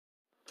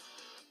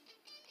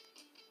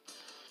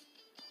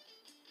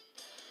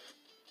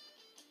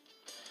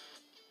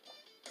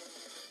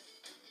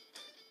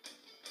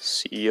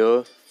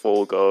Garcia,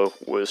 Volga,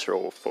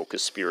 Wizzro,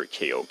 Focus Spirit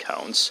KO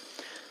counts.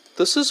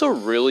 This is a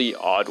really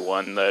odd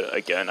one that,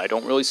 again, I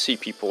don't really see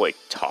people, like,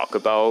 talk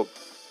about,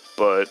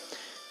 but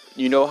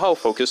you know how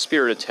Focus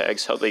Spirit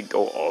attacks, how they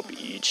go up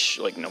each,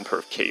 like, number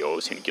of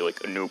KOs and you get,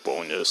 like, a new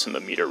bonus and the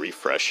meter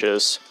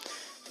refreshes?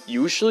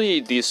 Usually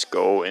these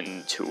go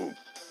into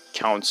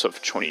counts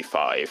of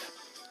 25.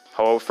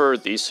 However,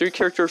 these three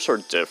characters are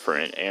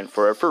different, and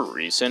for whatever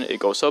reason, it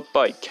goes up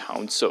by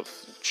counts of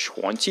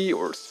 20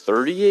 or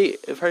 38,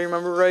 if I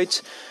remember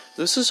right.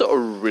 This is a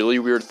really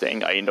weird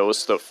thing I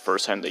noticed the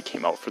first time they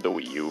came out for the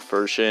Wii U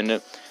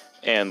version,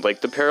 and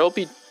like the parallel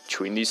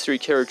between these three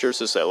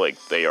characters is that like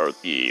they are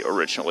the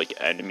original like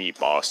enemy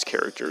boss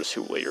characters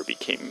who later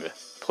became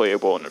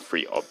playable in a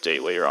free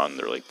update later on.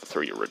 They're like the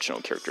three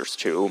original characters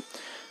too.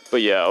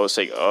 But yeah, I was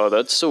like, oh,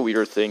 that's a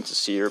weird thing to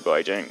see here, but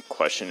I didn't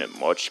question it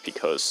much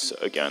because,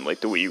 again,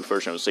 like the Wii U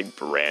version was like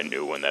brand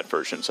new and that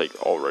version's like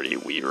already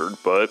weird,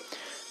 but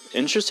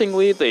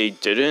interestingly, they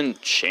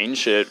didn't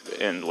change it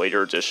in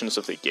later editions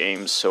of the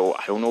game, so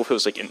I don't know if it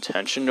was, like,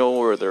 intentional,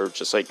 or they're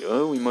just like,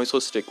 oh, we might as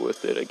well stick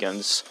with it. Again,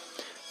 it's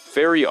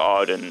very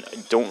odd, and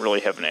I don't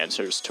really have an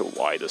answer as to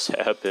why this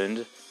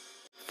happened.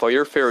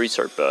 Fire fairies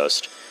are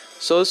best.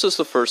 So this is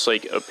the first,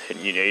 like,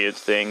 opinionated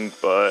thing,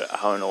 but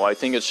I don't know, I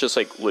think it's just,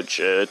 like,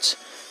 legit.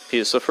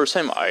 Because the first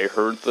time I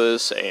heard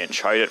this and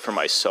tried it for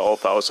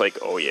myself, I was like,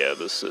 oh yeah,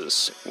 this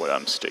is what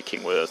I'm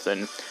sticking with,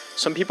 and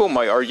some people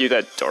might argue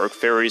that Dark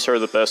Fairies are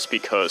the best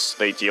because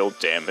they deal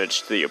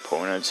damage to the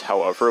opponents.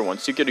 However,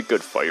 once you get a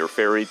good Fire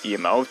Fairy, the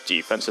amount of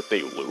defense that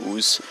they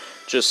lose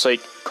just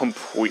like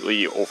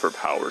completely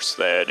overpowers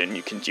that, and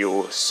you can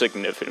deal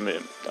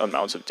significant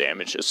amounts of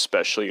damage,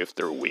 especially if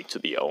they're weak to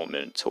the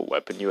elemental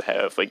weapon you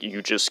have. Like,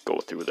 you just go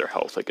through their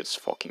health like it's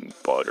fucking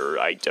butter.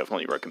 I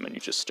definitely recommend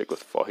you just stick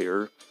with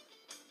Fire.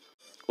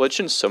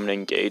 Legend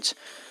Summoning Gate.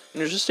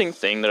 An interesting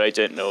thing that I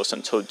didn't notice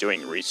until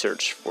doing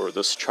research for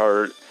this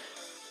chart,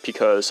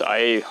 because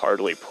I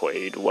hardly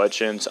played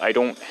Legends. I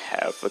don't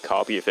have a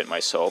copy of it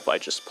myself, I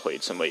just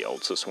played somebody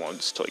else's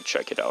ones to like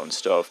check it out and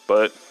stuff,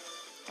 but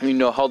you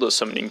know how the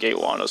Summoning Gate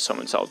Lana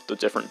summons out the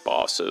different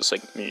bosses,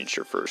 like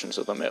miniature versions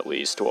of them at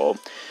least. Well,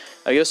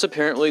 I guess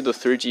apparently the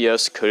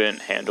 3DS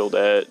couldn't handle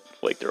that,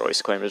 like their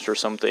Ice Climbers or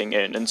something,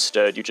 and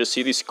instead you just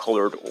see these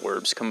colored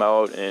orbs come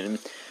out, and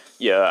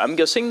yeah, I'm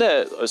guessing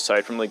that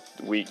aside from like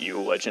Wii U,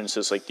 Legends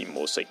is like the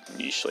most like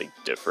niche, like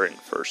different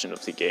version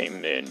of the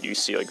game, and you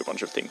see like a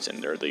bunch of things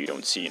in there that you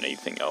don't see in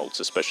anything else,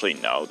 especially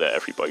now that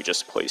everybody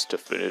just plays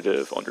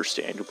Definitive,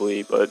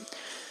 understandably. But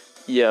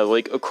yeah,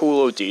 like a cool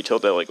little detail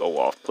that like a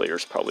lot of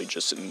players probably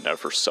just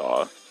never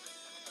saw.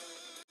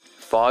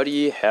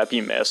 Fadi,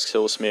 Happy Mask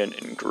Salesman,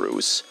 and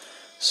Groose.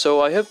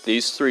 So I have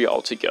these three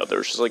all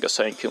together, just like a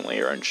second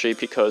layer entry,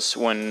 because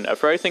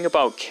whenever I think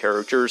about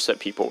characters that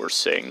people were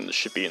saying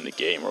should be in the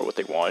game, or what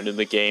they wanted in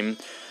the game,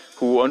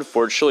 who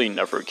unfortunately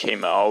never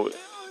came out,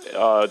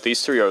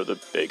 these three are the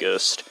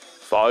biggest.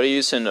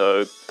 Fadi's in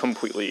a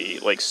completely,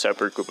 like,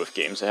 separate group of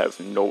games that have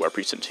no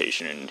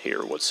representation in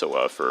here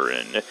whatsoever,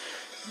 and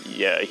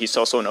yeah, he's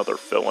also another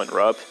villain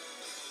rep.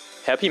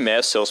 Happy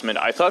Mask Salesman,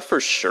 I thought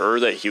for sure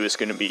that he was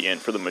going to be in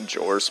for the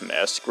Majora's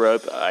Mask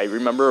rep. I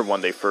remember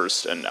when they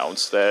first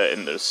announced that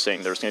and they're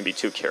saying there's going to be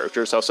two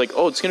characters, I was like,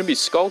 oh, it's going to be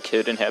Skull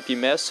Kid and Happy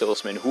Mask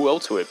Salesman. Who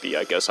else would it be?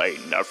 I guess I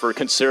never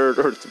considered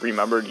or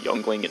remembered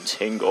Youngling and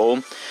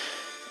Tingle.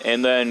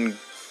 And then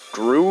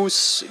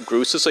Groose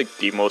is like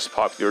the most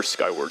popular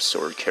Skyward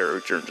Sword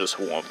character and just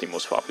one of the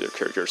most popular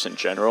characters in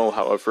general.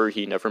 However,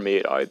 he never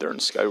made either,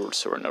 and Skyward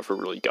Sword never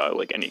really got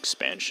like any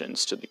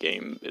expansions to the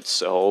game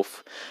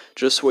itself.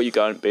 Just what you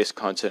got in base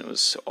content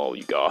was all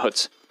you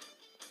got.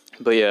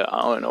 But yeah,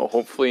 I don't know,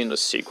 hopefully in the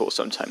sequel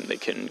sometime they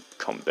can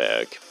come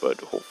back,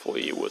 but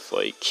hopefully with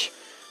like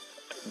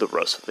the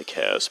rest of the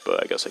cast,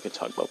 but I guess I can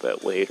talk about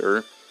that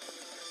later.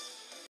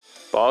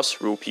 Boss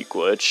Rupee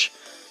Glitch.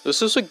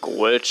 This is a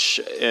glitch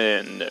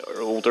in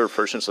older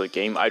versions of the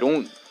game. I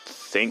don't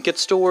think it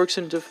still works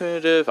in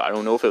Definitive. I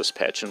don't know if it was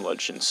patched in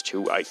Legends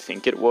 2. I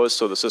think it was,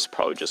 so this is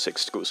probably just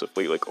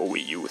exclusively like a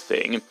Wii U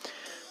thing.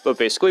 But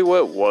basically what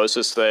it was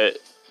is that,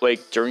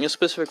 like, during a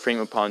specific frame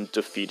upon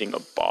defeating a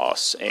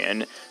boss,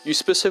 and you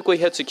specifically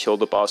had to kill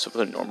the boss with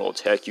a normal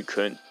attack, you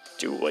couldn't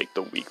do, like,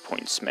 the weak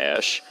point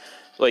smash.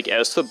 Like,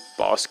 as the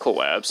boss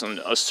collapsed,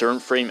 in a certain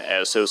frame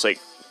as it was, like,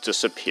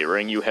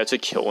 disappearing, you had to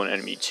kill an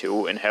enemy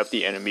too, and have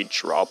the enemy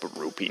drop a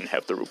rupee and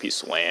have the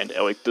rupees land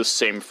at like the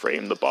same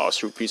frame the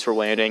boss rupees were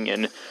landing,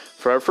 and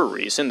for whatever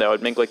reason that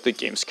would make like the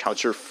game's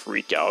counter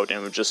freak out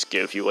and would just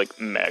give you like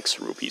max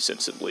rupees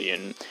instantly,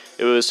 and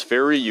it was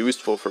very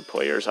useful for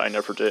players. I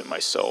never did it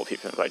myself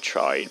even if I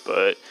tried,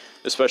 but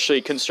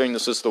especially considering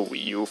this is the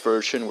Wii U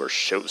version where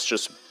shit was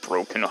just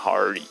broken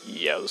hard,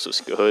 yeah, this is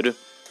good.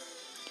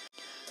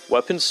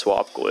 Weapon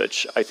swap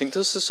glitch. I think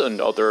this is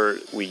another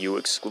Wii U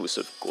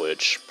exclusive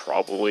glitch,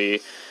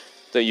 probably,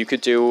 that you could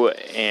do,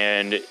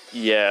 and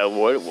yeah,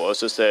 what it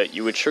was is that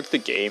you would trick the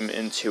game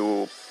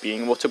into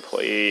being able to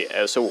play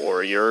as a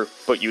warrior,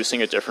 but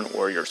using a different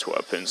warrior's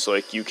weapons.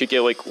 Like, you could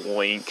get, like,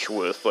 Link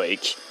with,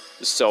 like,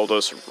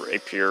 Zelda's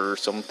rapier or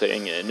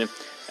something, and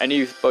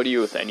anybody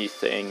with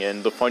anything,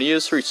 and the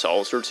funniest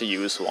resolves are to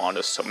use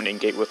Lana's summoning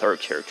gate with our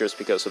characters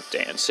because of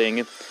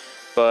dancing,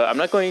 but I'm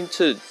not going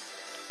to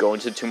go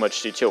into too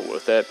much detail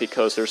with that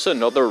because there's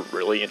another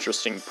really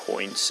interesting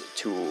point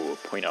to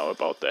point out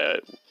about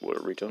that, what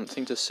a redundant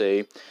thing to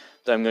say,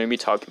 that I'm going to be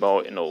talking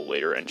about in a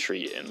later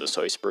entry in this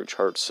Iceberg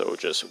chart, so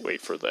just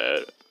wait for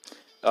that.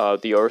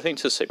 The other thing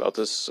to say about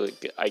this is,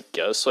 like, I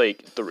guess,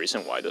 like, the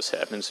reason why this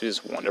happens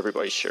is, one,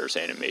 everybody shares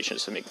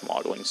animations to make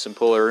modeling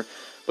simpler,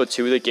 but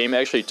two, the game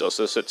actually does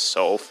this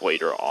itself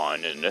later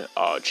on in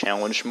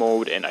challenge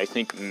mode, and I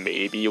think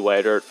maybe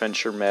later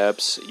adventure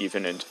maps,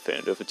 even in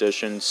Definitive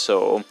Edition,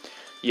 so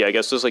yeah, I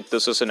guess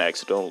this is an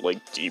accidental,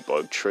 like,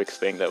 debug trick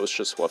thing that was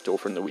just left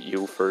over in the Wii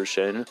U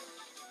version.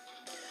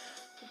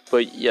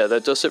 But yeah,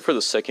 that does it for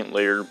the second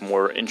layer,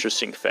 more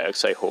interesting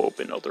facts, I hope,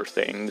 and other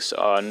things.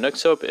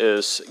 Next up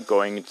is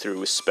going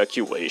through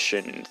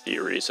speculation and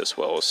theories as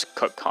well as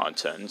cut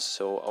content,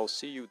 so I'll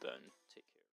see you then.